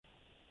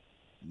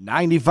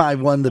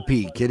95.1 The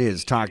Peak. It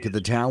is Talk of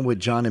the Town with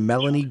John and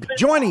Melanie.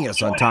 Joining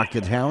us on Talk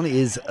of the Town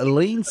is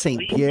Elaine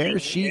St.Pierre.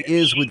 She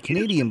is with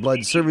Canadian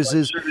Blood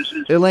Services.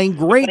 Elaine,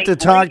 great to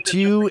talk to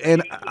you.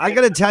 And I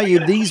got to tell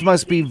you, these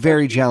must be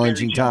very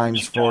challenging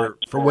times for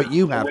what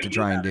you have to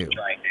try and do.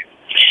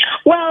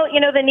 Well,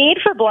 the need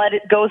for blood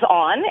goes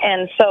on,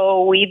 and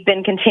so we've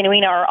been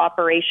continuing our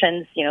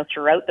operations,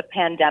 throughout the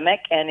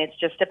pandemic, and it's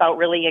just about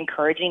really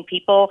encouraging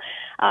people,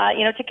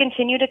 to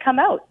continue to come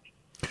out.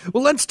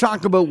 Well, let's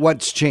talk about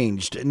what's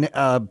changed.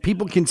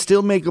 People can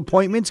still make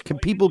appointments.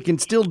 People can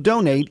still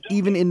donate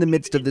even in the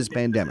midst of this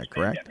pandemic,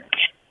 correct?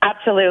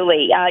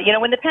 Absolutely.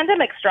 When the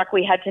pandemic struck,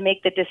 we had to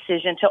make the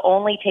decision to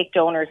only take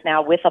donors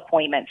now with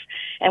appointments,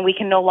 and we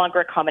can no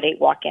longer accommodate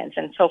walk-ins.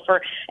 And so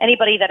for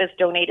anybody that has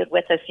donated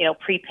with us,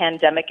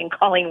 pre-pandemic in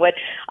Collingwood,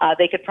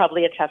 they could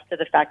probably attest to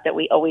the fact that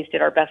we always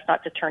did our best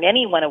not to turn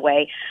anyone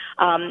away.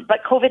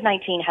 But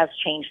COVID-19 has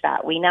changed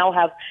that. We now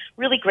have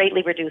really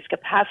greatly reduced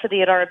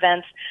capacity at our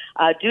events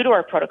due to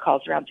our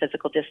protocols around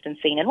physical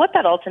distancing. And what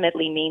that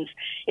ultimately means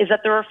is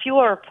that there are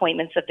fewer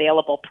appointments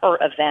available per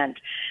event.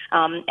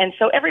 And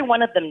so every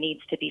one of them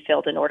needs to be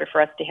filled in order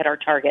for us to hit our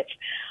targets.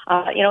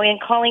 In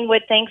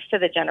Collingwood, thanks to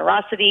the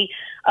generosity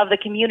of the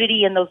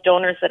community and those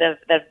donors that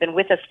have been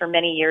with us for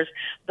many years,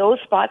 those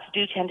spots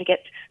do tend to get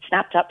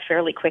snapped up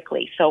fairly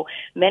quickly. So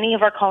many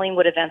of our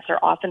Collingwood events are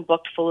often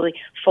booked fully,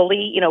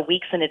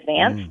 weeks in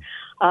advance.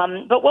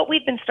 But what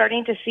we've been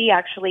starting to see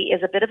actually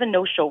is a bit of a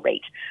no-show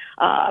rate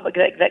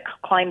that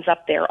climbs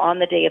up there on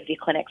the day of the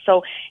clinic.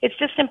 So it's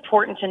just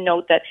important to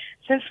note that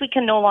since we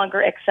can no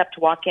longer accept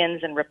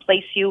walk-ins and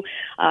replace you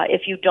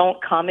if you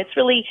don't come, it's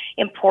really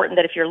important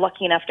that if you're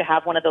lucky enough to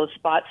have one of those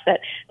spots that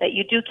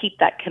you do keep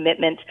that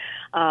commitment,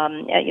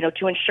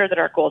 to ensure that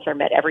our goals are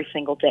met every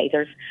single day.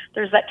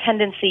 There's that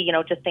tendency,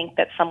 to think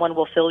that someone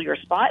will fill your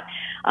spot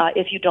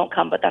if you don't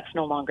come, but that's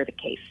no longer the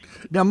case.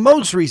 Now,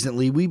 most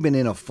recently, we've been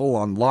in a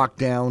full-on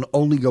lockdown,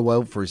 only go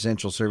out for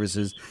essential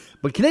services.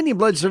 But Canadian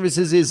Blood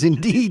Services is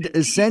indeed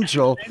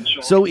essential,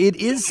 so it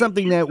is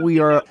something that we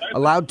are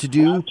allowed to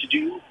do.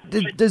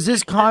 Does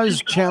this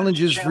cause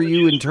challenges for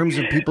you in terms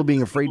of people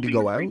being afraid to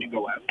go out?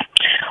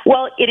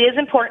 Well, it is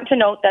important to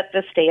note that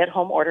the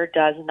stay-at-home order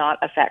does not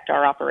affect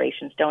our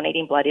operations.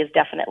 Donating blood is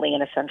definitely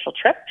an essential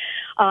trip.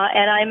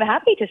 And I'm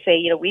happy to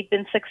say, we've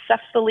been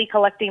successfully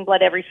collecting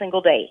blood every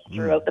single day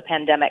throughout the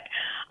pandemic,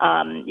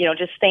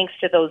 just thanks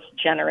to those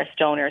generous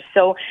donors.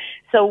 So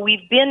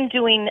we've been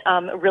doing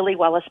really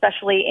well,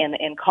 especially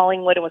in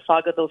Collingwood and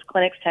Wasaga. Those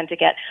clinics tend to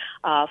get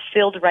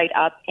filled right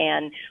up,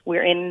 and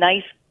we're in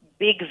nice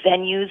big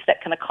venues that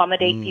can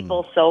accommodate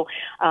people. So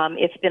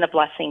it's been a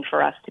blessing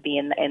for us to be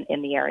in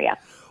the area.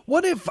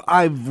 What if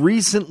I've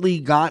recently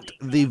got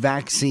the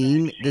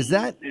vaccine? Does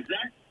that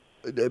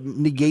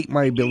negate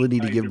my ability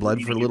to give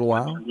blood for a little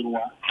while?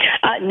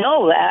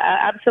 No,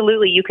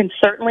 absolutely. You can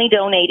certainly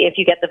donate if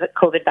you get the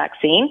COVID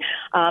vaccine.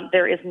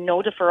 There is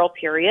no deferral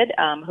period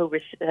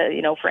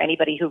for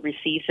anybody who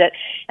receives it.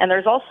 And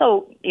there's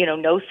also,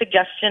 no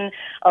suggestion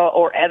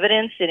or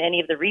evidence in any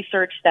of the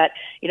research that,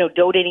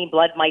 donating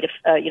blood might,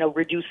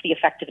 reduce the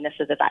effectiveness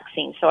of the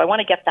vaccine. So I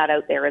want to get that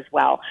out there as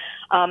well.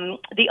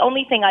 The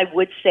only thing I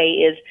would say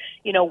is,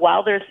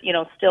 while there's,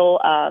 still,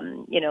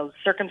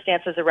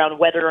 circumstances around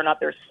whether or not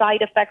there's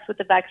side effects with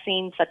the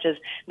vaccine, such as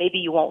maybe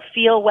you won't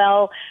feel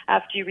well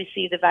after you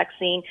receive the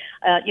vaccine,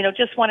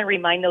 just want to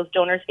remind those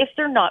donors, if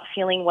they're not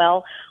feeling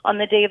well on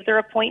the day of their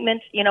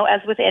appointment,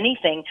 as with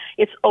anything,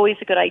 it's always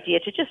a good idea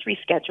to just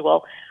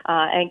reschedule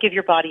and give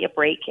your body a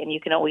break, and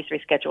you can always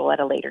reschedule at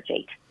a later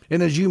date.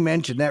 And as you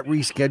mentioned, that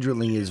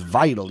rescheduling is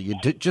vital. You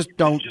just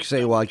don't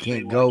say, well, I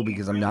can't go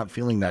because I'm not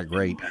feeling that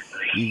great.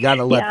 You got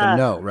to let them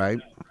know, right?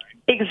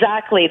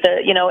 Exactly.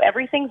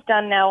 Everything's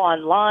done now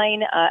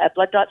online at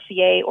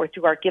blood.ca or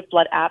through our Give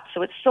Blood app.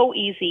 So it's so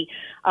easy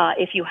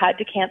if you had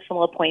to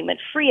cancel an appointment,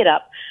 free it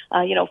up,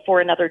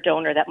 for another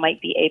donor that might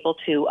be able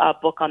to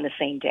book on the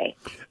same day.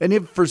 And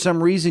if for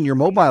some reason your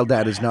mobile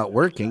data is not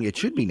working, it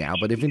should be now,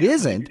 but if it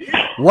isn't,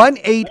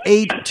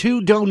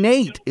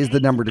 1-888-2-DONATE is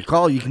the number to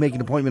call. You can make an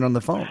appointment on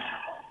the phone.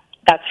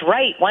 That's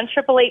right.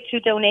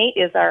 1-888-2-DONATE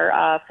is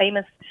our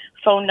famous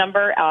phone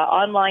number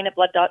online at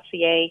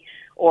blood.ca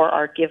or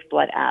our Give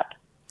Blood app.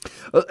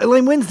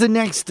 Elaine, when's the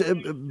next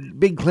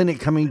big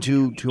clinic coming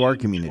to our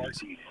communities?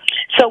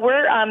 So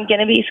we're going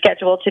to be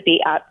scheduled to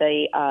be at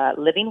the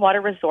Living Water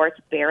Resorts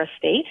Bear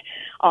Estate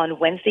on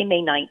Wednesday,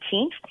 May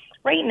 19th.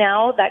 Right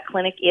now, that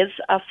clinic is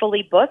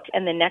fully booked,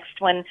 and the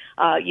next one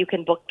you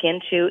can book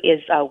into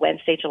is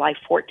Wednesday, July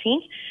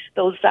 14th.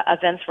 Those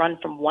events run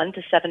from 1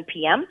 to 7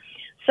 p.m.,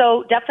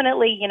 So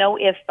definitely,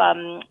 if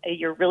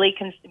you're really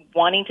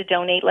wanting to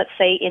donate, let's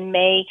say in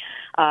May,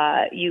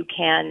 you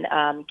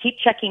can keep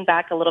checking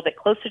back a little bit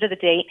closer to the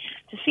date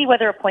to see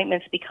whether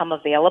appointments become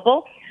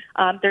available.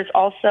 There's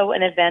also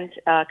an event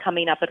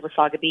coming up at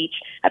Wasaga Beach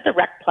at the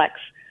Recplex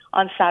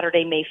on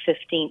Saturday, May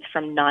 15th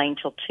from 9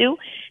 till 2.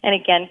 And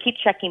again, keep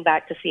checking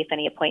back to see if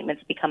any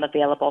appointments become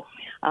available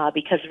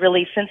because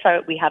really since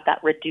we have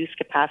that reduced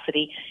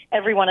capacity,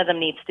 every one of them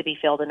needs to be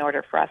filled in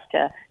order for us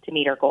to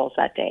meet our goals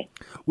that day.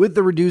 With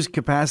the reduced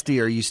capacity,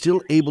 are you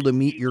still able to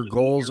meet your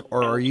goals,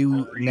 or are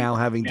you now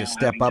having to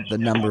step up the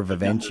number of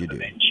events you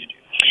do?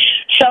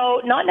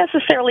 So not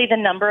necessarily the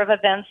number of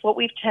events. What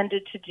we've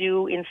tended to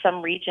do in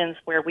some regions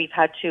where we've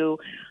had to,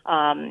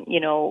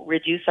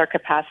 reduce our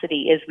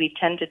capacity is we've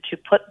tended to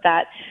put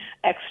that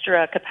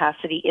extra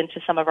capacity into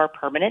some of our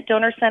permanent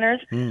donor centers,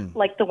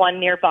 like the one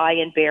nearby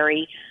in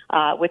Barrie,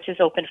 which is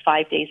open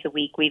 5 days a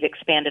week. We've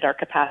expanded our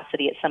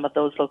capacity at some of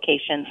those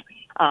locations.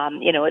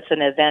 It's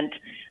an event,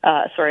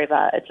 it's sort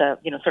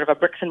of a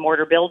bricks and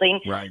mortar building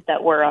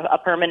that we're a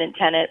permanent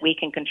tenant. We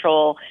can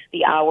control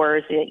the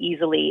hours,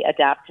 easily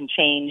adapt and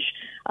change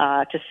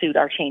to suit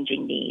our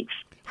changing needs.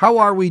 How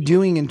are we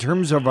doing in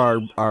terms of our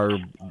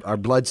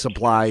blood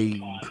supply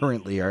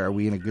currently? Are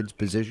we in a good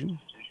position?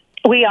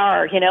 We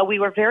are. We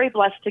were very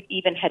blessed to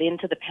even head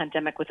into the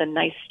pandemic with a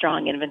nice,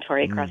 strong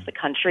inventory across the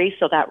country.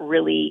 So that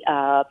really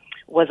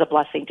was a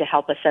blessing to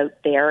help us out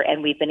there.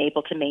 And we've been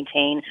able to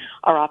maintain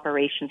our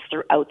operations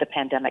throughout the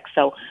pandemic.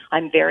 So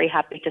I'm very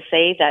happy to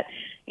say that,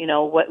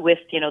 with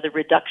the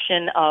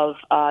reduction of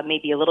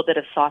maybe a little bit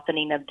of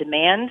softening of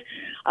demand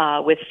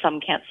with some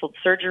canceled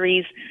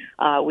surgeries,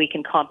 we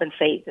can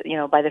compensate,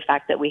 by the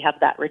fact that we have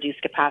that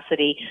reduced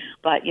capacity.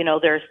 But,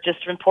 there's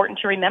just important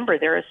to remember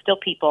there are still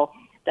people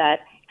that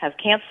have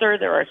cancer.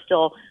 There are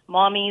still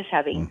mommies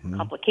having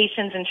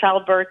complications in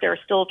childbirth. There are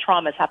still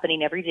traumas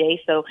happening every day.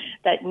 So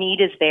that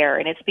need is there.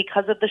 And it's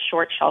because of the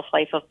short shelf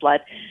life of blood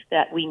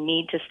that we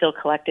need to still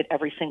collect it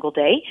every single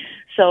day.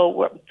 So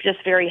we're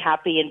just very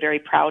happy and very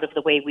proud of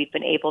the way we've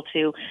been able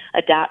to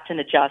adapt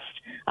and adjust.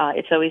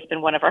 It's always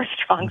been one of our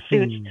strong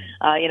suits,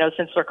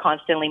 since we're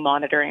constantly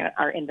monitoring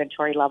our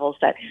inventory levels,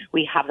 that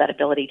we have that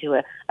ability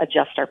to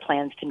adjust our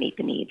plans to meet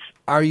the needs.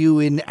 Are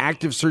you in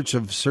active search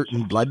of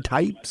certain blood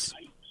types?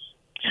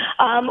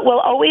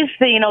 Always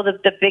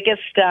the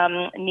biggest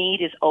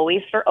need is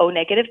always for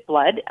O-negative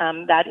blood.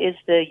 That is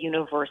the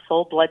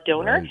universal blood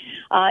donor.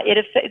 Right.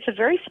 It's a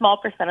very small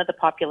percent of the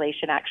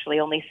population, actually.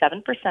 Only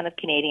 7% of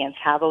Canadians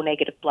have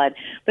O-negative blood,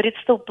 but it's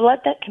the blood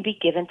that can be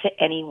given to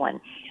anyone.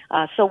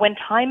 So when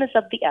time is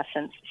of the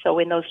essence, so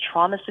in those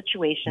trauma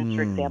situations,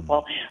 for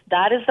example,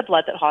 that is the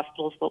blood that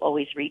hospitals will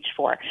always reach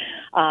for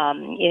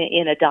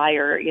in a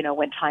dire,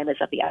 when time is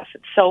of the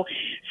essence.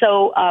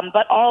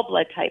 But all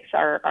blood types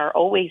are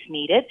always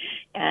needed,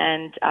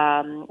 and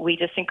we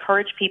just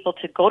encourage people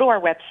to go to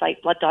our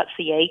website,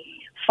 blood.ca,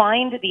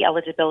 find the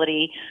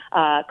eligibility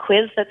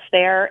quiz that's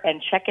there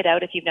and check it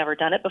out if you've never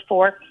done it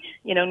before.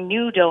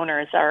 New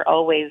donors are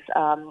always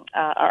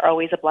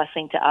a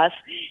blessing to us,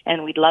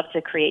 and we'd love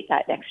to create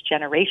that next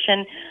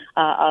generation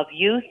of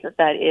youth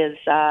that is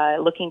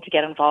looking to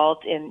get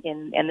involved in.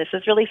 And this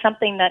is really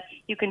something that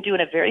you can do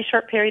in a very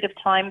short period of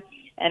time,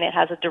 and it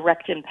has a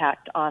direct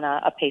impact on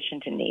a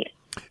patient in need.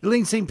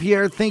 Elaine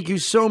St.Pierre, thank you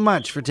so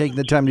much for taking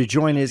the time to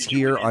join us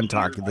here on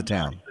Talk of the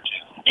Town.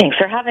 Thanks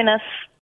for having us.